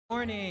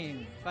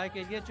Morning. If I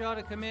could get you all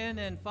to come in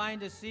and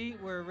find a seat,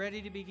 we're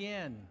ready to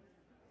begin.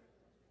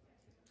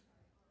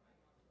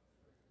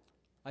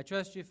 I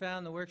trust you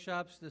found the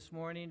workshops this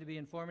morning to be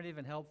informative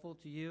and helpful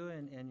to you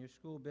and your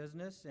school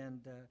business,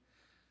 and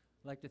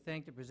I'd like to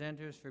thank the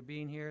presenters for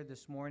being here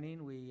this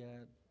morning. We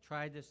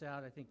tried this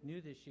out, I think, new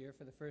this year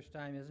for the first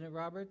time, isn't it,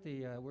 Robert?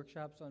 The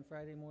workshops on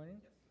Friday morning?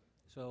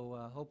 Yes.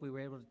 So hope we were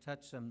able to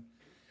touch some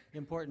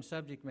important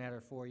subject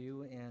matter for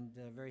you, and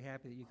very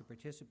happy that you could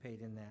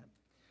participate in that.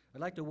 I'd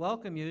like to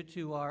welcome you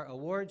to our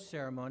awards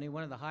ceremony,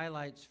 one of the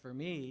highlights for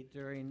me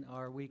during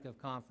our week of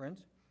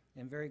conference.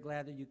 I'm very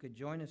glad that you could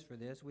join us for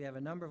this. We have a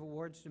number of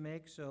awards to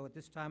make, so at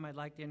this time I'd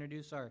like to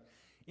introduce our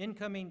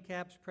incoming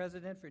CAPPS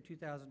president for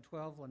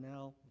 2012,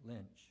 Linnell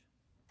Lynch.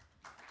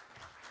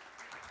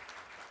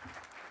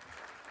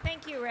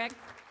 Thank you, Rick.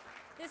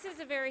 This is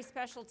a very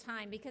special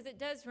time because it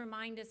does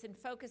remind us and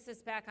focus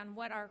us back on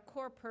what our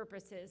core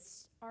purpose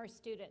is, our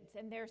students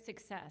and their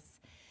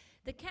success.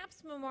 The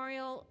CAPPS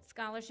Memorial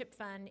Scholarship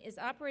Fund is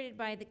operated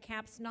by the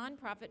CAPPS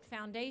Nonprofit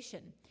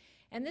Foundation,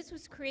 and this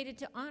was created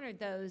to honor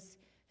those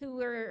who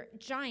were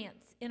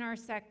giants in our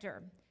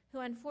sector, who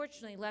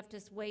unfortunately left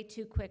us way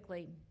too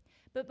quickly.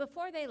 But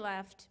before they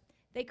left,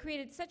 they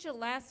created such a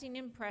lasting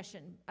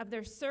impression of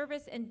their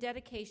service and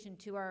dedication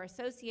to our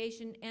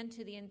association and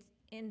to the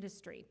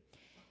industry,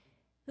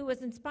 who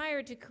was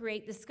inspired to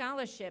create the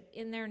scholarship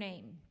in their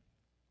name.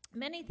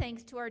 Many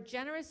thanks to our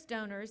generous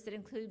donors that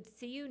include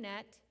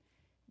CUNET,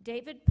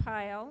 David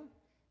Pyle,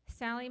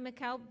 Sally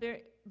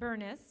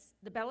McAlbernis,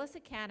 the Bellis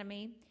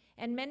Academy,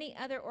 and many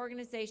other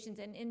organizations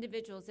and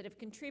individuals that have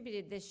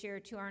contributed this year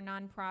to our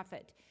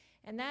nonprofit.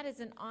 And that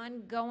is an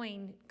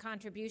ongoing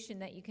contribution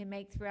that you can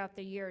make throughout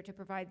the year to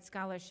provide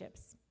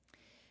scholarships.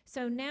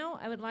 So now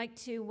I would like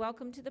to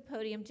welcome to the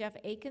podium Jeff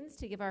Akins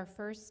to give our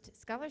first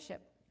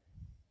scholarship.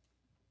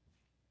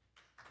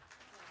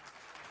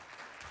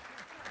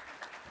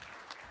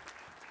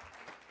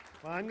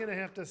 Well, I'm going to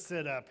have to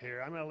sit up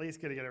here. I'm at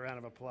least going to get a round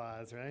of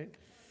applause, right?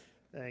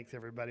 Thanks,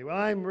 everybody. Well,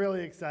 I'm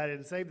really excited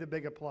to save the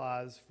big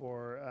applause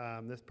for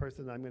this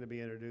person I'm going to be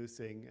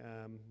introducing.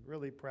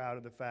 Really proud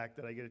of the fact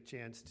that I get a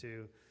chance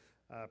to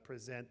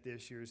present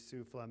this year's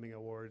Sue Fleming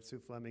Award. Sue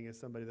Fleming is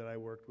somebody that I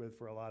worked with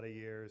for a lot of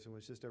years and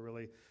was just a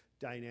really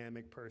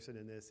dynamic person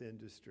in this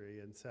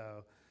industry. And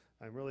so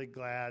I'm really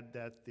glad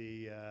that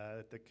the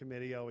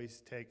committee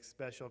always takes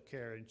special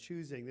care in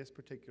choosing this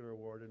particular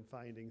award and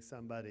finding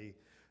somebody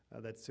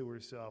that Sue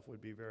herself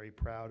would be very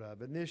proud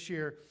of. And this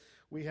year,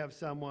 we have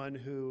someone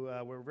who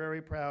we're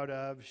very proud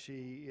of.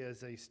 She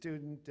is a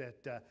student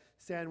at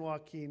San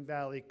Joaquin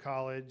Valley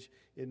College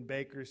in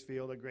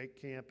Bakersfield, a great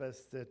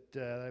campus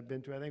that I've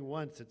been to, I think,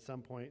 once at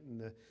some point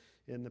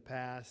in the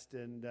past,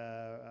 and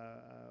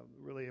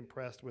really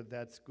impressed with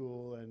that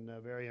school and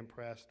very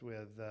impressed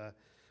with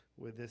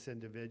this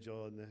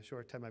individual in the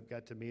short time I've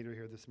got to meet her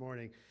here this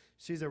morning.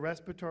 She's a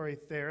respiratory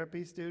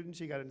therapy student.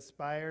 She got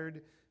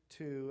inspired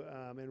to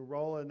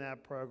enroll in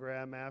that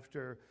program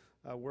after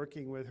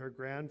working with her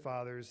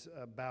grandfather's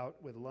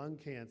bout with lung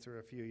cancer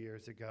a few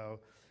years ago,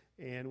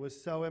 and was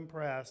so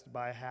impressed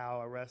by how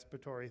a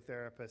respiratory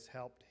therapist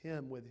helped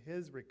him with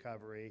his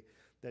recovery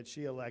that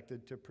she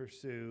elected to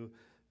pursue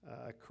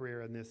a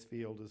career in this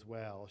field as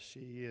well.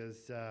 She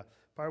is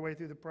partway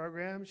through the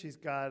program. She's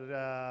got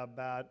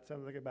about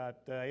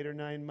 8 or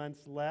 9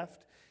 months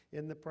left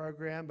in the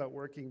program, but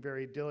working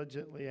very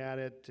diligently at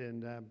it,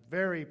 and I'm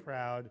very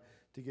proud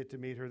to get to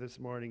meet her this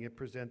morning and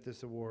present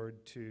this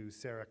award to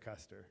Sarah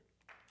Custer.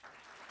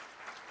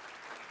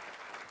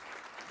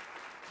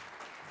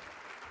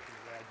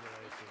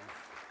 Congratulations.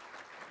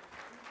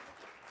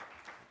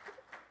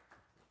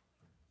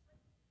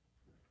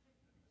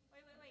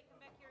 Wait, come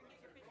back here and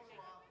get your picture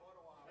taken. Let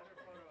her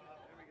photo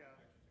up. There we go.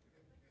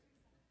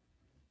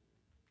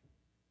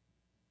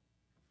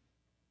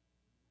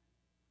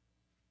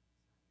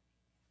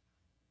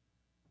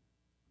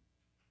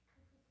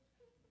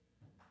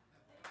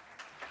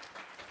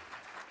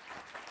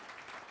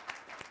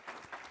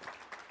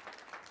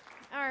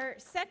 Our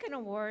second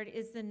award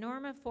is the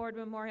Norma Ford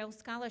Memorial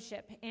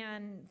Scholarship,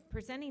 and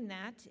presenting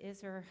that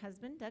is her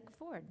husband, Doug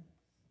Ford.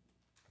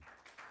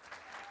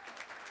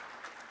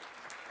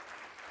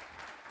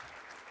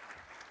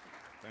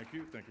 Thank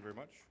you very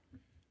much.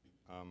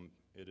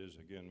 It is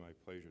again my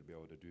pleasure to be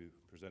able to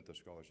present the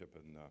scholarship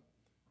in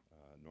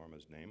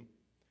Norma's name.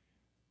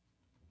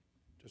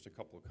 Just a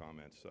couple of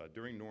comments.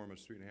 During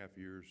Norma's 3.5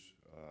 years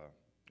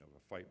of a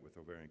fight with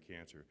ovarian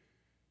cancer,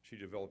 she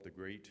developed a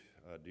great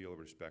deal of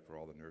respect for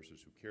all the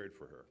nurses who cared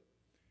for her.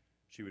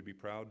 She would be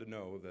proud to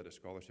know that a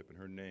scholarship in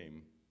her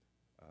name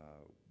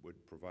would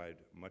provide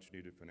much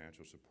needed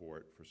financial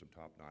support for some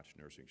top-notch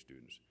nursing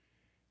students.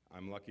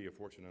 I'm lucky or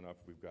fortunate enough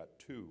we've got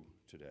 2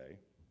 today.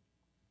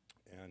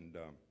 And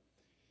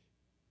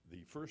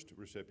the first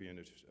recipient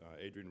is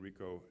Adrian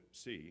Rico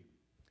C.,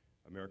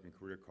 American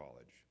Career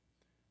College.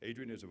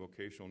 Adrian is a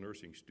vocational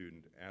nursing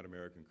student at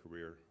American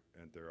Career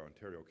at their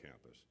Ontario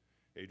campus.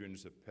 Adrian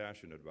is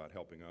passionate about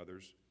helping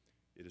others.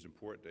 It is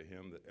important to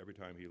him that every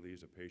time he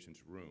leaves a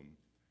patient's room,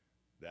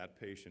 that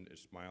patient is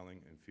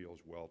smiling and feels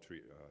well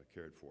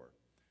cared for.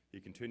 He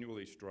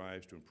continually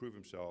strives to improve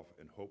himself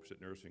and hopes that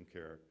the nursing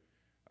care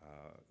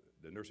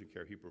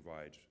he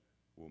provides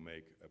will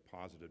make a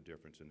positive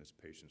difference in this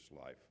patient's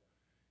life.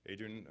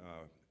 Adrian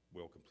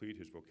will complete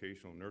his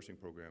vocational nursing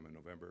program in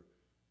November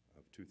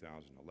of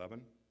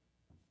 2011. I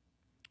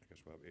guess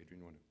we'll have Adrian,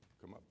 you want to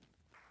come up?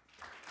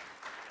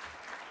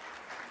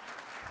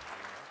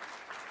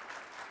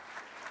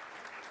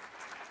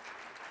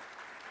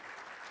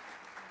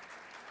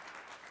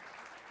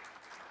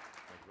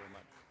 Thank you very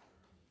much.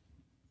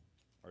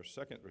 Our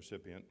second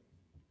recipient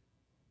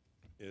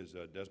is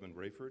Desmond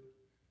Rayford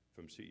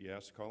from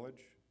CES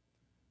College.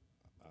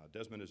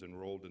 Desmond is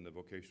enrolled in the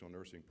vocational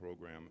nursing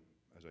program,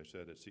 as I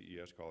said, at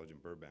CES College in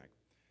Burbank.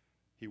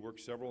 He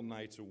works several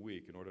nights a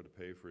week in order to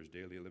pay for his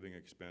daily living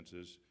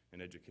expenses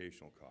and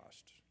educational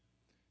costs,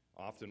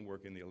 often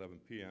working the 11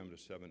 p.m. to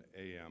 7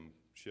 a.m.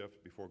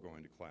 shift before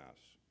going to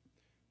class.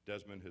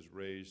 Desmond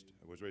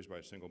was raised by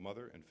a single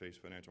mother and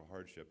faced financial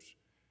hardships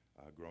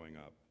growing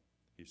up.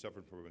 He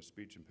suffered from a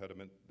speech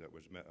impediment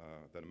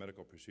that a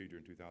medical procedure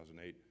in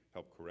 2008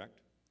 helped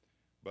correct.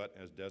 But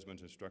as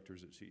Desmond's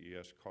instructors at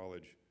CES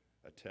College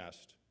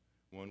attest,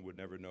 one would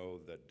never know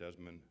that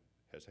Desmond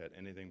has had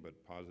anything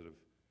but positive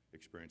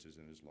experiences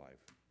in his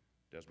life.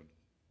 Desmond.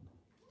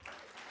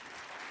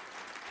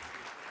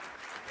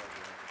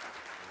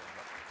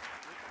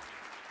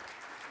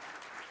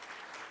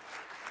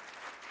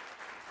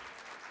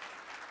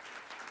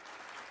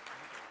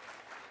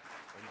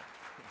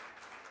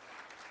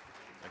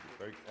 Thank you.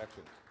 Very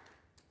excellent.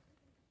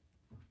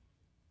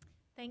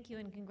 Thank you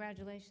and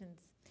congratulations.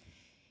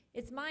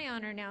 It's my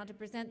honor now to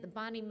present the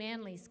Bonnie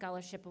Manley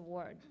Scholarship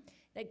Award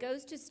that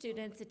goes to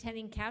students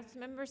attending CAPPS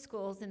member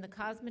schools in the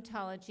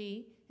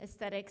cosmetology,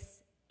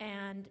 aesthetics,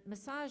 and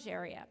massage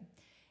area.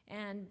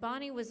 And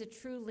Bonnie was a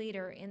true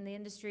leader in the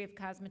industry of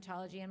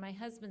cosmetology and my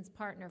husband's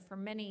partner for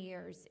many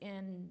years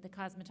in the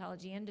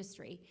cosmetology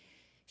industry.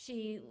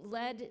 She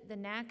led the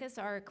NACAS,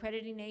 our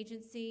accrediting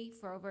agency,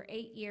 for over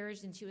 8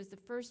 years, and she was the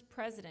first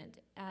president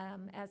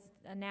as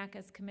a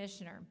NACAS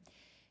commissioner.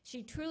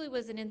 She truly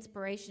was an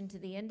inspiration to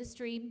the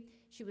industry.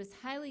 She was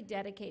highly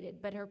dedicated,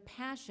 but her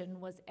passion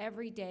was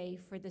every day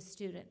for the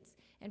students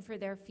and for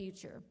their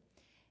future.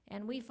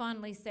 And we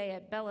fondly say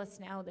at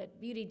Bellis now that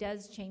beauty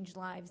does change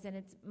lives, and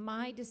it's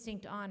my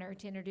distinct honor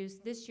to introduce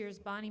this year's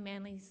Bonnie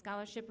Manley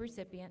Scholarship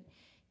recipient,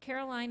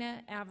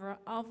 Carolina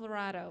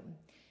Alvarado.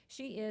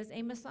 She is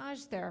a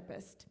massage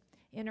therapist,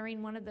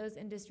 entering one of those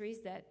industries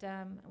that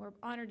we're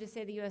honored to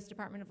say the U.S.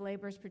 Department of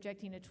Labor is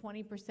projecting a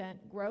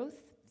 20% growth.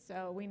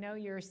 So we know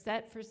you're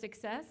set for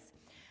success.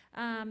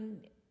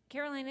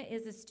 Carolina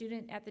is a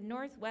student at the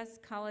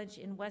Northwest College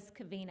in West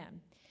Covina.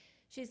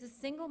 She's a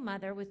single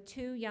mother with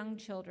 2 young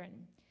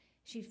children.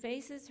 She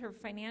faces her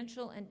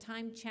financial and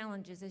time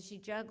challenges as she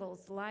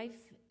juggles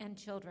life and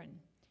children.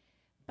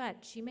 But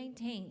she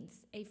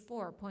maintains a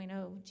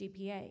 4.0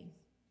 GPA.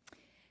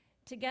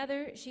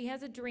 Together, she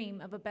has a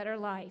dream of a better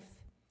life.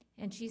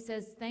 And she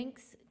says,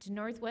 thanks to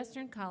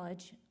Northwestern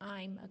College,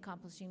 I'm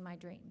accomplishing my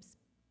dreams.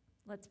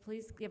 Let's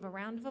please give a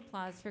round of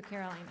applause for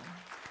Carolina.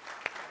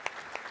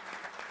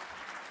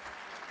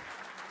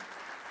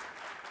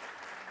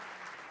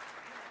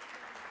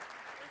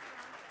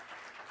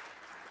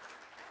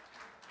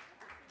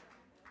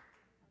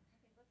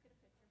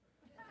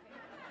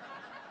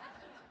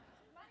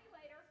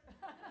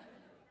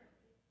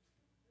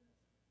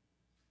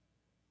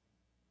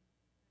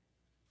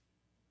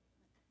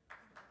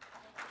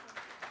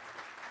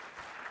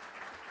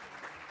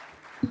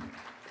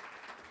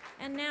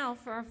 And now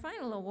for our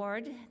final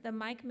award, the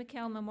Mike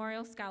McKell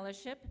Memorial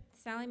Scholarship,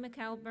 Sally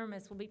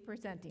McKell-Burmis will be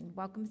presenting.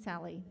 Welcome,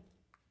 Sally.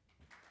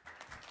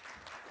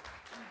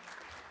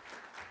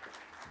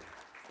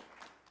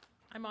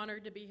 I'm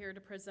honored to be here to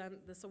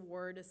present this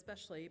award,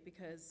 especially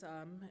because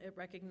it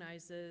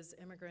recognizes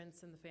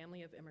immigrants and the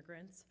family of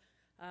immigrants.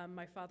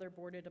 My father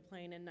boarded a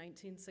plane in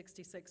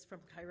 1966 from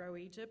Cairo,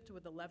 Egypt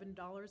with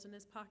 $11 in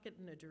his pocket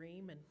and a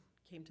dream, and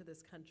came to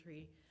this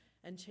country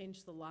and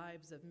changed the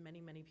lives of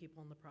many, many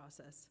people in the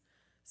process.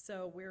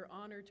 So we're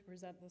honored to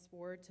present this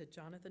award to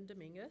Jonathan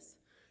Dominguez,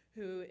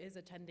 who is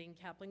attending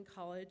Kaplan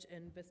College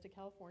in Vista,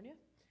 California.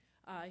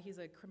 He's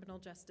a criminal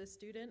justice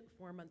student,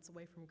 4 months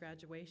away from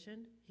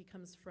graduation. He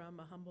comes from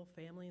a humble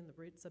family in the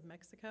roots of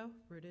Mexico,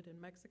 rooted in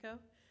Mexico.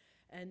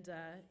 And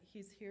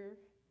he's here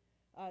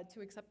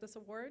to accept this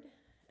award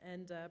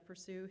and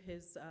pursue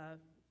his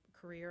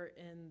career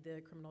in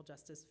the criminal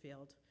justice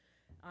field.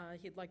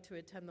 He'd like to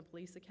attend the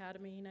police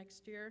academy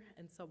next year,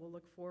 and so we'll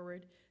look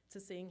forward to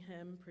seeing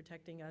him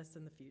protecting us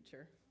in the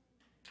future.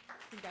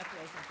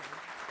 Congratulations, John.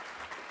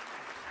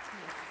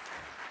 Yes.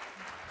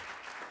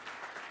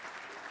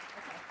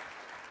 Okay.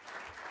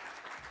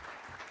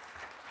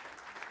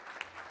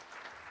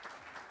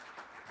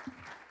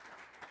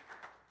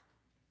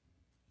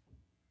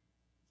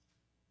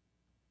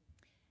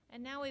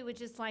 And now we would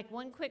just like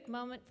one quick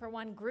moment for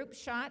one group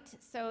shot.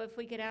 So if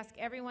we could ask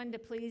everyone to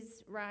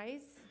please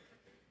rise.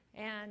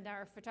 And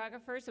our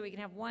photographer, so we can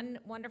have one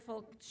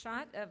wonderful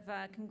shot of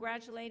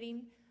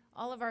congratulating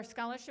all of our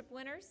scholarship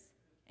winners,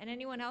 and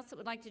anyone else that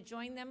would like to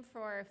join them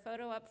for a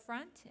photo up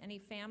front. Any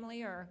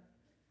family or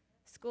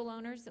school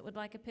owners that would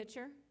like a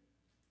picture?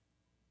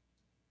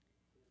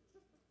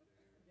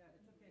 Yeah,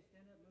 it's okay.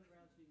 Stand up, move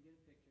around so you can get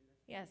a picture.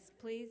 Yes,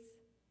 please.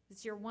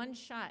 It's your one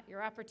shot,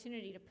 your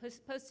opportunity to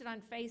post it on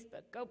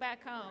Facebook. Go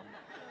back home.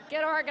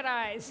 Get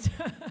organized.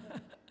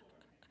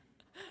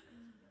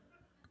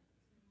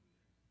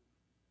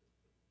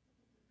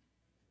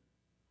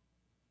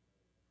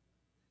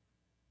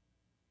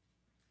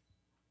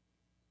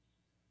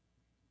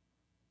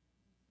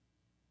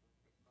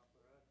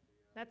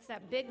 That's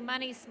that big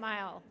money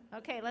smile.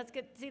 Okay, let's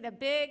see the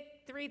big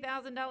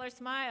 $3,000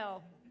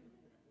 smile.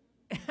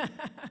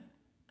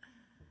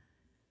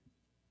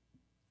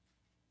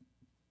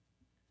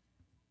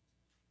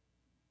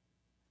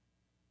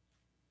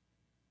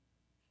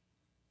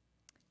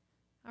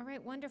 All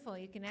right, wonderful.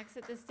 You can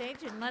exit the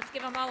stage, and let's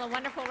give them all a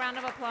wonderful round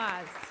of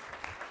applause.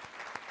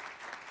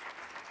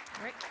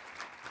 Rick?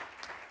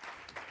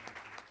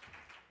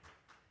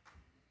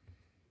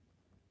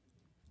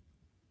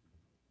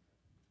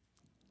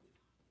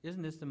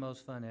 Isn't this the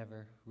most fun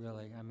ever,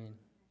 really? I mean,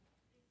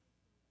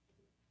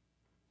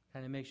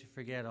 kind of makes you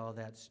forget all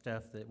that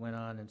stuff that went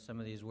on in some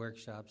of these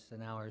workshops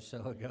an hour or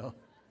so ago.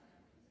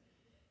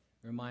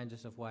 Reminds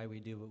us of why we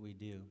do what we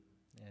do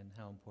and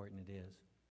how important it is.